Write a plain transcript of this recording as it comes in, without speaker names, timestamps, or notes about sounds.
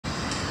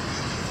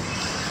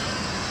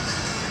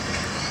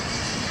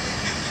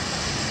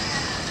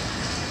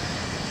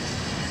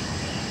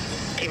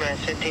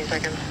T-minus 15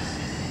 seconds.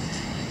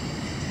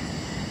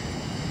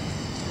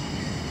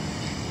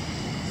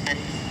 10,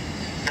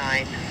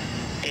 9,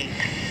 8,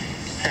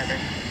 7,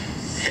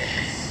 6,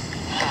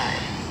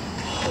 5,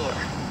 4,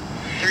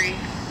 3,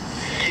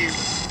 2,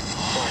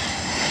 1,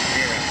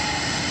 0.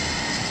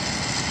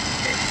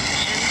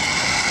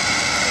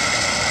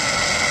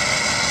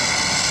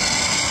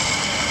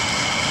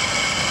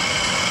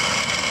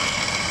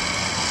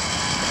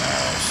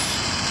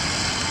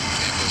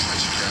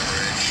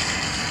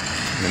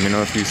 Let me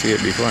know if you see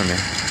it before me.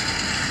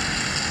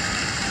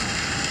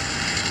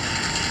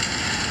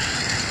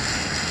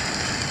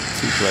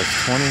 T plus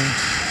 20.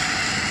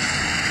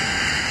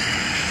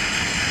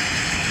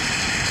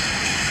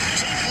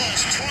 T plus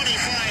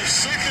 25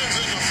 seconds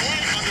into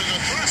flight under the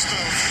thrust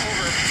of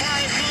over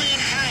 5 million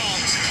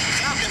pounds.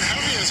 Falcon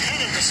Heavy is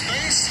headed to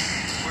space.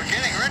 We're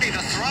getting ready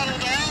to throttle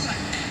down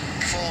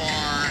for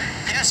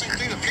passing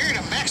through the period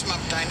of maximum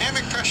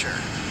dynamic pressure.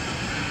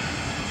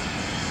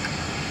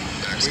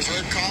 We've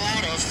heard call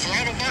out of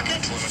throttle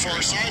bucket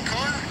for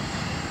sidecar.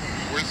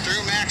 We're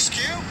through max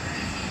Q.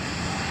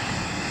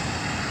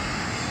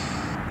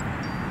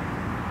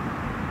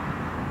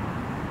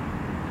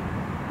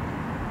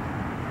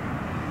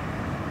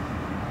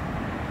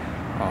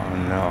 Oh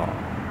no.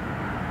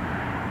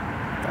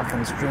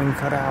 Fucking screen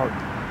cut out.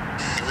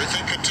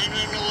 Everything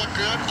continuing to look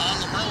good on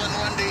the Merlin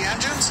 1D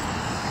engines.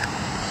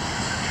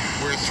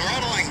 We're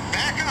throttling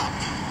back up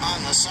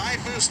on the side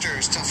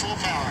boosters to full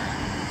power.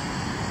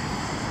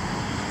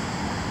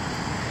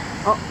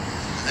 Oh,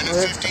 And in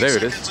 15 there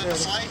it is. seconds into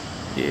flight,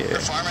 Yeah.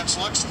 performance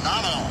looks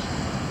nominal.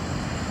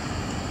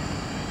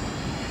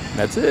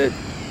 That's it.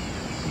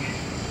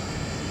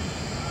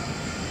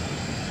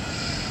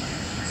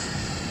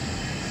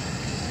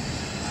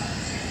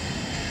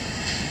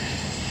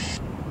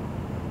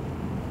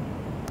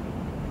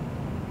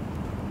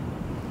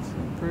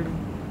 pretty.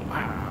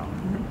 Wow.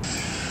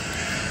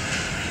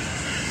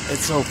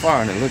 It's so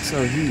far and it looks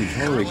so huge.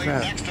 Holy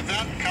crap. Next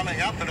event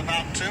coming up in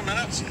about 2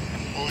 minutes.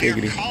 We'll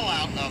Giggity. hear call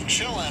out of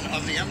chilling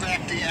of the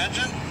MVAC-D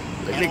engine.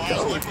 Let That it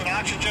allows go. liquid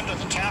oxygen to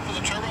the top of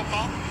the turbo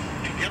pump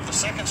to get the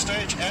second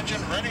stage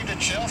engine ready to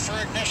chill for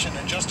ignition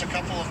in just a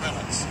couple of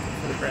minutes.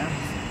 For the ground.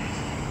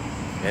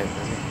 Yeah.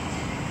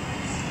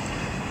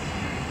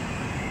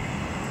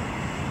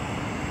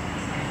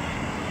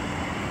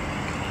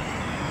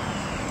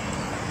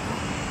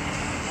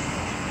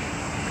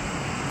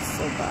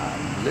 So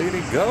bad. Look at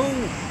it go.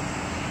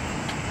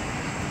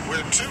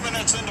 We're 2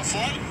 minutes into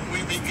flight.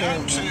 We've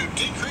begun to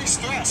decrease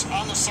thrust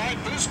on the side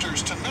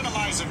boosters to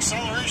minimize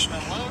acceleration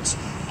and loads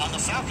on the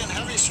Falcon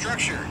Heavy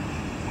structure.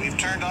 We've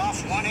turned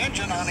off one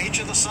engine on each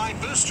of the side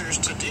boosters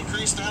to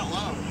decrease that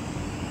load.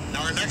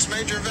 Now our next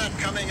major event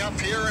coming up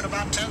here in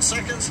about 10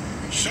 seconds,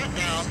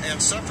 shutdown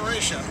and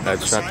separation of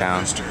That's the side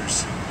shutdown.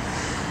 boosters.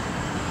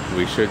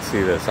 We should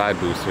see the side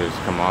boosters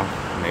come off,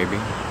 maybe.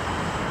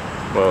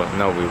 Well,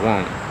 no, we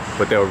won't.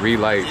 But they'll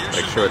relight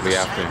like shortly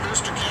after.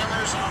 Booster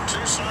cameras on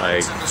two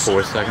sides Like and the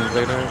 4 center seconds core.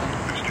 later.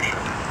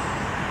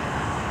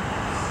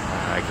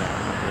 I can't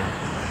remember.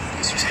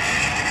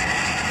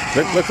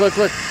 Look, look, look,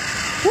 look.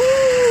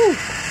 Woo!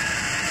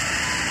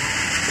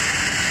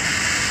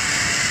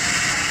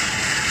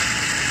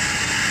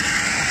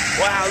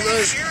 Wow,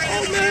 look.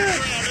 Oh man.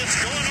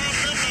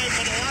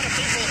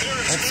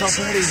 That's so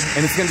pretty.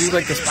 And it's gonna do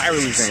like the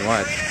spirally thing,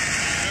 watch.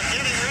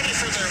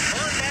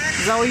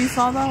 Is that what you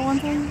saw that one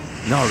time?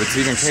 No, it's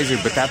even crazier,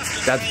 but that's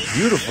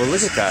beautiful.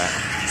 Look at that.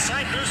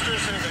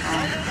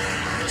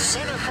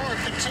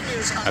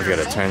 I've got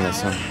to turn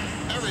this on.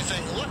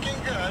 Everything looking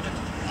good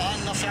on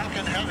the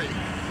Falcon Heavy.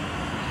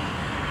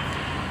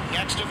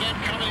 Next event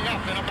coming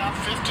up in about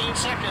 15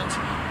 seconds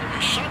will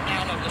be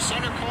shutdown of the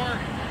center core,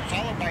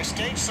 followed by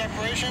stage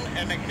separation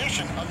and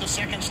ignition of the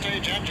second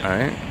stage engine. All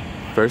right.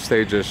 First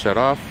stage is shut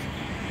off.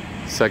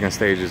 Second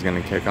stage is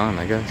going to kick on,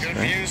 I guess. Good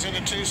Right? views of the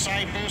two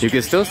side boosters. You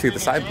can still see the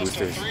side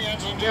boosters.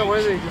 Yeah, where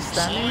are they just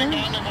standing Slowing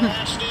there? down the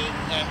velocity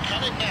and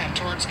coming back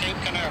towards Cape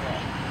Canaveral.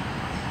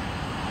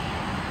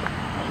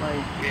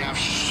 Like, We have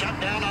shut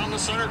down on the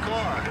center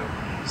core.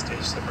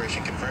 Stage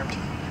separation confirmed.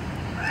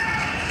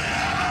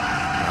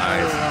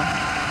 Nice.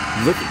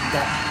 Look at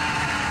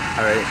that.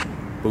 All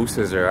right.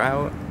 Boosters are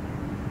out.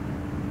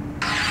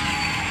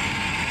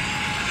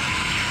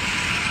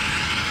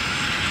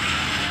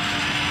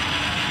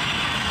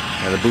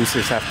 Now the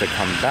boosters have to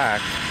come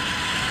back.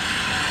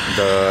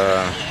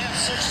 The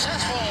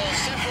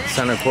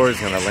center core is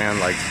going to land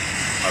like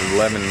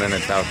 11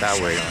 minutes out that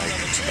way. Like,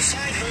 Two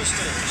side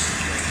boosters.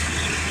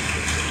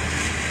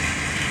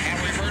 And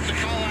we've heard the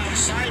call out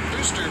side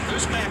booster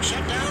boost back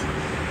shutdown.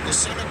 The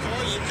center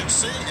core you can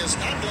see is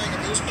not doing a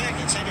boost back.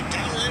 It's headed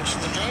downrange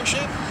from the drone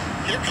ship.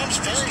 Here comes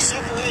ferry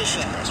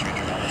separation.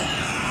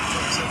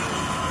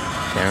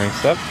 carrying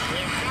stuff.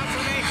 We have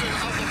confirmation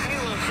of the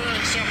payload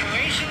ferry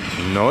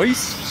separation.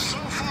 Nice. So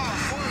far,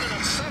 4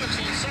 minutes,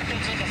 17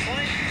 seconds into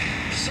flight.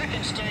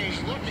 Second stage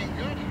looking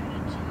good.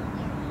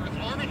 Earth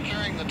orbit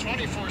carrying the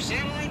 24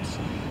 satellites.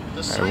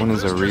 The side when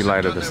is a boosters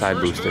relight have of the done side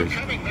their first move boosters?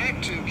 Coming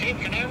back to Cape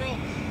Canaveral,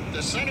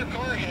 the center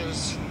core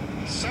has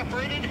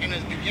separated and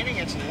is beginning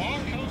its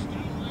long coast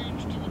down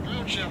range to the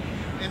drone ship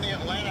in the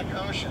Atlantic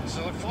Ocean.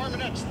 So at 4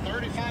 minutes,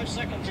 35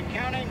 seconds and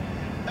counting,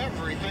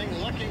 everything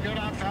looking good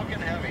on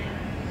Falcon Heavy.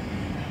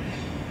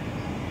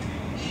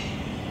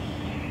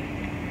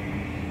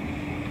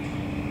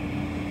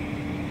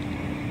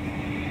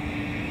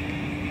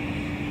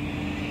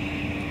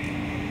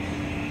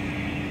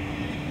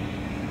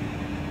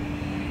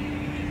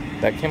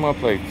 That came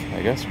up like,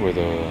 I guess, where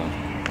the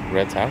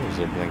red towers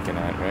are blinking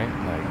at, right?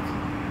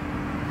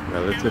 Like,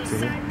 relative to here.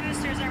 Side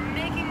boosters are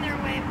making their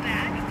way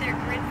back. Their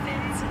grid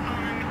fins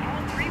on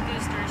all 3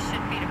 boosters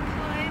should be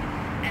deployed,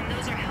 and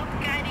those are help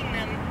guiding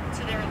them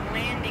to their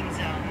landing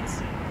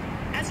zones.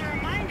 As a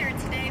reminder,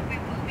 today we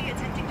will be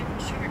attempting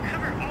to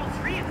recover all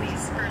 3 of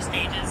these first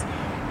stages,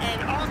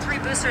 and all 3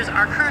 boosters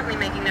are currently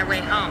making their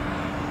way home.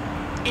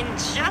 In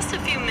just a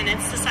few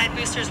minutes, the side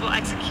boosters will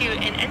execute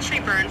an entry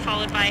burn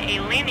followed by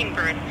a landing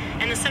burn,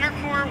 and the center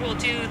core will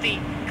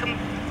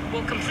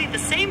complete the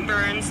same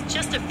burns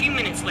just a few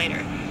minutes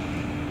later.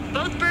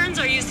 Both burns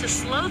are used to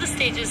slow the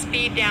stage's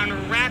speed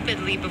down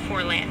rapidly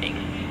before landing.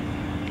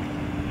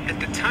 At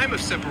the time of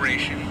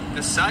separation,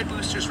 the side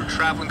boosters were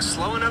traveling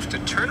slow enough to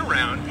turn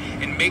around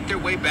and make their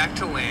way back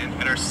to land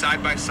at our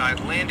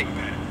side-by-side landing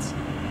pads.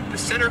 The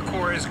center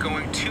core is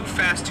going too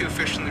fast to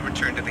efficiently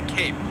return to the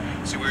Cape,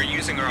 so we're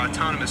using our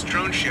autonomous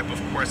drone ship,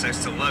 Of Course I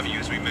Still Love You,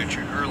 as we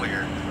mentioned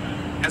earlier.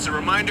 As a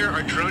reminder,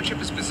 our drone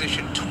ship is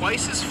positioned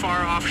twice as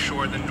far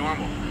offshore than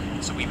normal,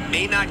 so we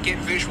may not get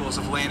visuals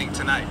of landing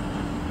tonight.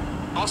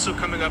 Also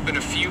coming up in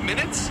a few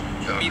minutes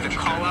will be the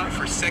call out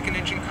for second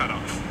engine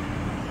cutoff.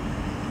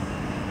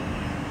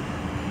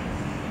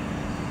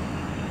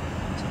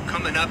 So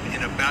coming up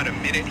in about a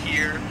minute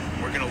here,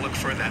 we're going to look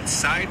for that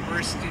side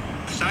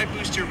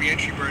booster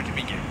re-entry burn to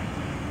begin.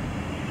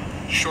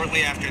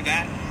 Shortly after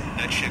that,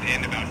 that should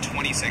end about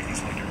 20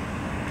 seconds later.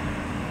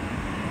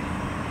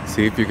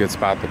 See if you can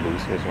spot the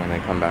boosters when they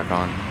come back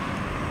on.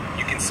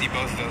 You can see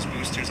both those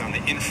boosters on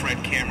the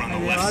infrared camera on the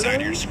left side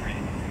of your screen.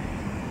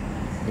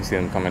 You see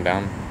them coming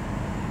down?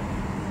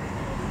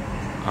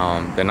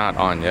 They're not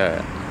on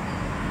yet.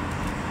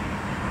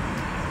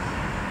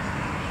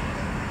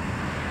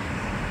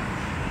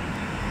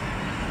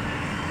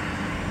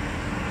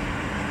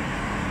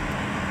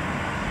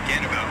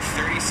 Again, about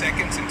 30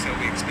 seconds until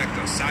we expect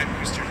those side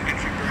boosters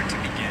entry burn to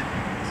begin.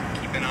 So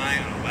keep an eye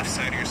on the left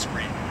side of your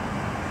screen.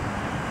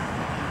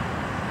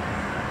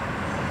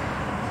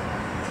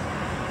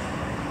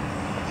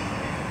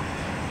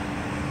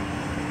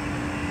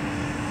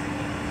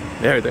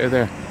 There. In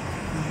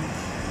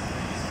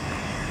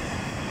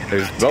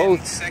There's about both.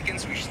 10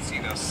 seconds, we should see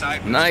those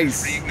side boosters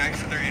Nice. reignite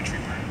for their entry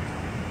burn.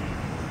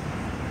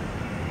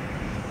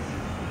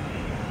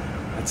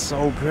 That's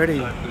so pretty.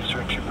 And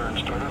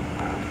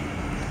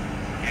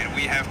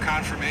we have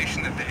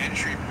confirmation that the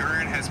entry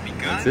burn has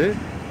begun. That's it?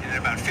 And in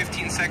about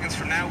 15 seconds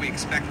from now, we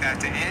expect that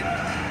to end.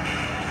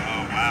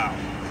 Oh, wow.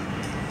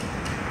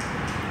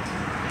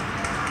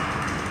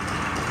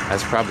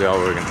 That's probably all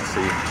we're gonna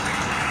see. Here's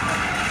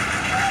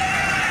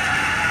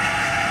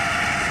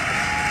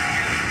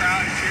the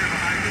crowd cheer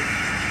behind it.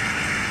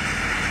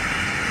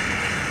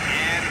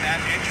 And that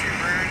entry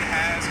burn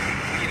has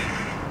completed.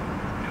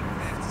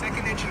 The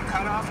second engine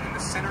cutoff and the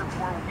center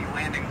core will be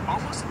landing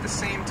almost at the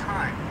same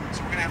time.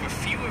 So we're going to have a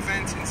few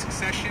events in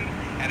succession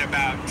at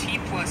about T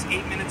plus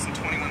 8 minutes and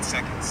 21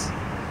 seconds.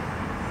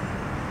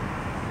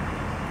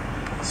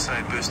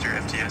 Side booster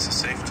FTS is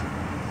saved.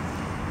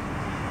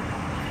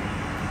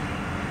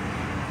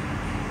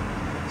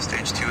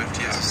 Stage 2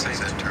 FTS is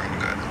saved. Terminal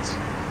guidance.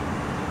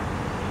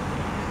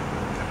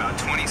 In about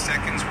 20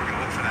 seconds, we're going to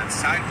look for that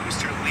side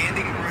booster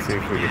landing burn. See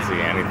if we can see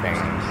anything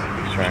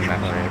showing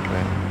that way.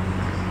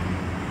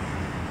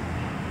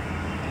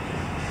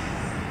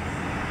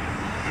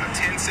 About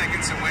 10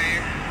 seconds away.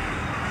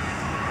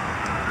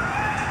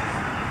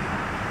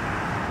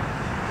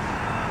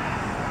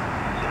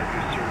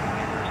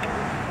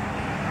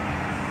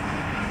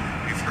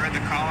 We've heard the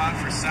call out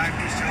for side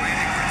booster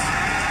landing.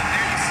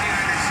 There you see it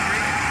on your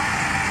screen.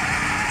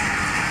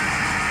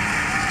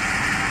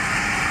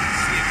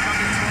 See it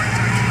coming towards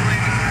our two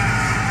landing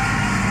pads.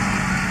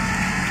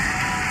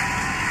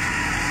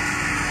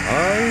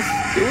 Nice.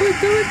 Do it.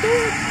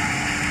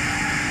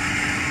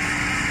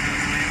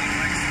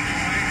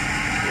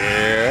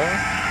 Yeah.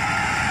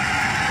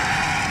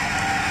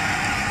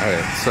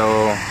 Alright, so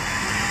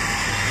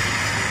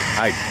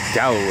I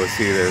doubt we'll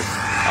see this.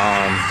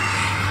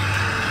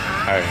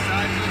 Alright.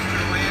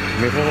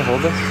 Maybe we'll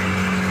hold this?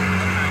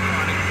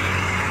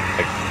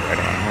 Like right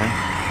around here.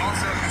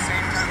 Also at the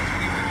same time,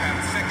 we would have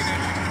a second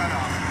engine cut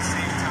off at the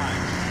same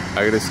time.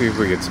 I gotta see if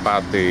we can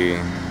spot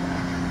the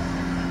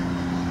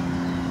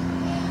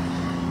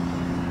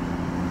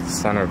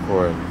center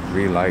core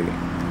relight.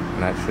 And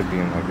that should be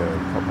in like a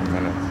couple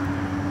minutes.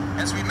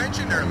 As we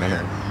mentioned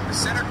earlier, the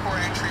center core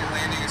entry and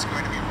landing is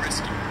going to be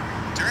risky.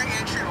 During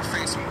entry, we'll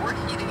face more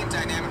heating and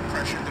dynamic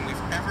pressure than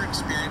we've ever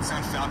experienced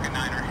on Falcon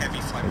 9 or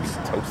Heavy flight It's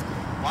before. toasty.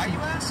 Why, you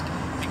ask?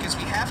 Because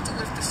we have to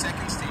lift the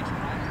second stage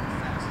higher and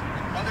faster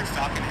than other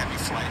Falcon Heavy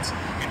flights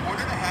in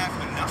order to have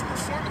enough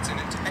performance in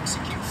it to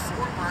execute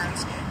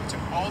turns into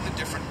all the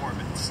different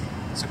orbits.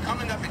 So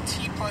coming up at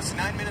T plus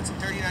 9 minutes and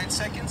 39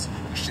 seconds,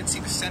 we should see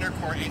the center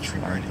core entry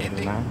burn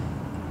ending.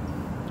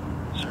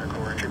 Center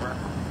core entry burn.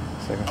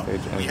 Second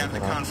stage. We have the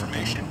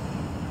confirmation.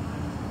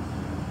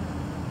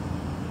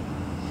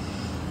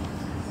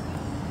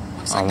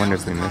 Looks I like wonder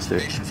that was if we the missed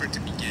it. confirmation for it to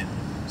begin.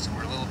 So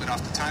we're a little bit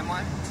off the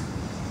timeline.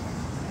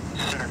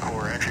 Center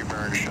core entry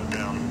burn shut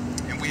down.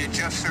 And we had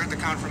just heard the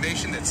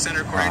confirmation that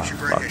center core entry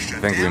burn Fuck. has shut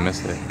I think down. we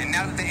missed it. And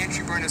now that the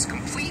entry burn is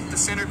complete, the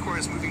center core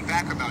is moving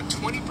back about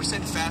 20%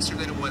 faster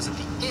than it was at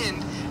the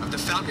end of the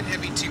Falcon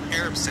Heavy 2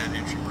 Arabsat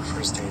entry burn.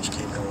 First stage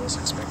came go as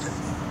expected.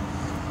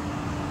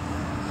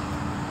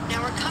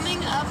 Now we're coming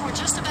up, we're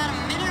just about a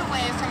minute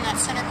away from that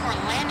center core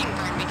landing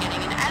burn beginning,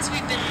 and as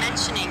we've been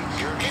mentioning,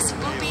 this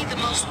will be the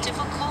most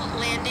difficult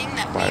landing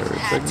that we've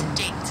had to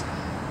date.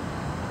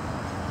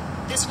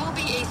 This will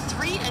be a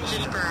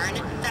 3-engine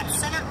burn.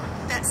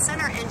 That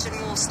center engine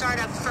will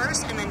start up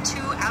first, and then 2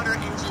 outer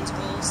engines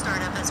will start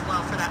up as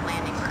well for that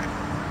landing burn.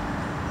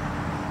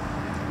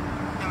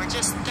 And we're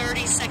just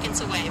 30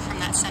 seconds away from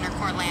that center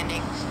core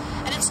landing.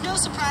 And it's no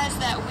surprise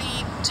that we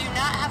do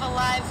not have a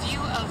live view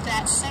of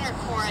that center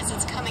core as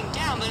it's coming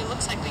down, but it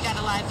looks like we got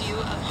a live view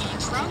of the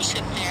drone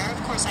ship there.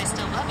 Of course, I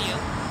Still Love You.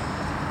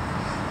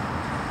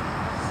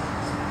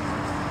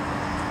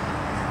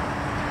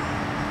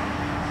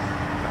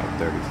 About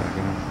 30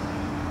 seconds.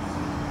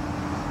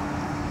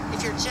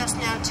 If you're just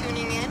now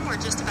tuning in, we're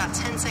just about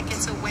 10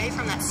 seconds away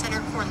from that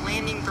center core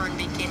landing burn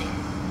beginning.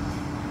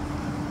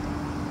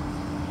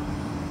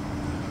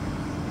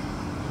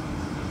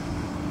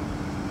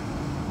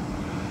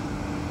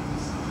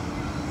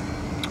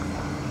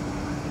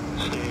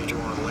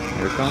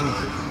 Here it comes.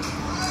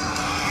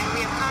 And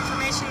we have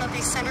confirmation that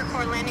the center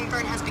core landing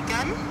burn has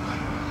begun.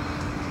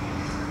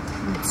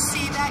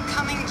 See that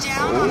coming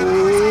down on a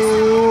course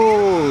I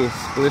Ooh,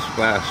 splish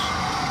splash.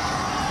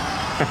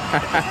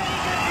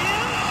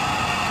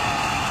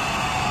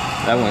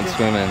 That went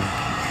swimming.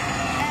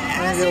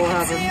 And as Yeah, you what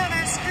can see happened? on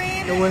our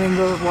screen, It went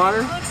into the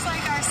water? looks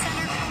like our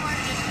center core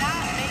did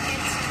not make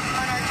it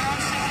on our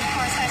drone ship, of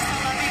course, I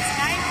Still Love You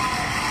tonight.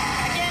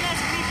 Again, as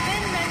we've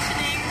been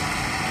mentioning,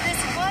 this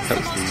was the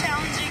most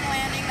challenging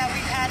landing that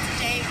we've had to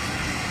date.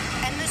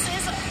 And this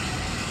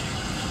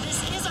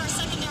is our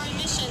secondary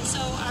mission.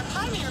 So our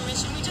primary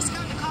mission, we just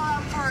got to call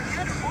out for a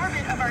good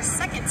orbit of our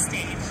second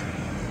stage.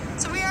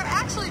 So we are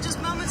actually just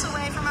moments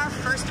away from our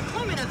first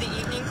deployment of the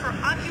evening for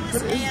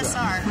Oculus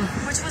ASR,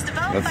 which was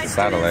developed by That's the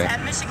satellite. students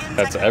at Michigan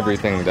That's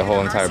everything, the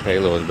whole entire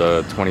payload,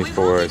 the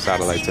 24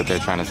 satellites that they're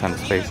trying to send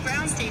to space.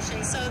 Ground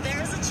station, so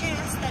there's a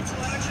chance that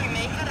telemetry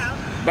may cut out.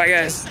 Bye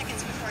guys.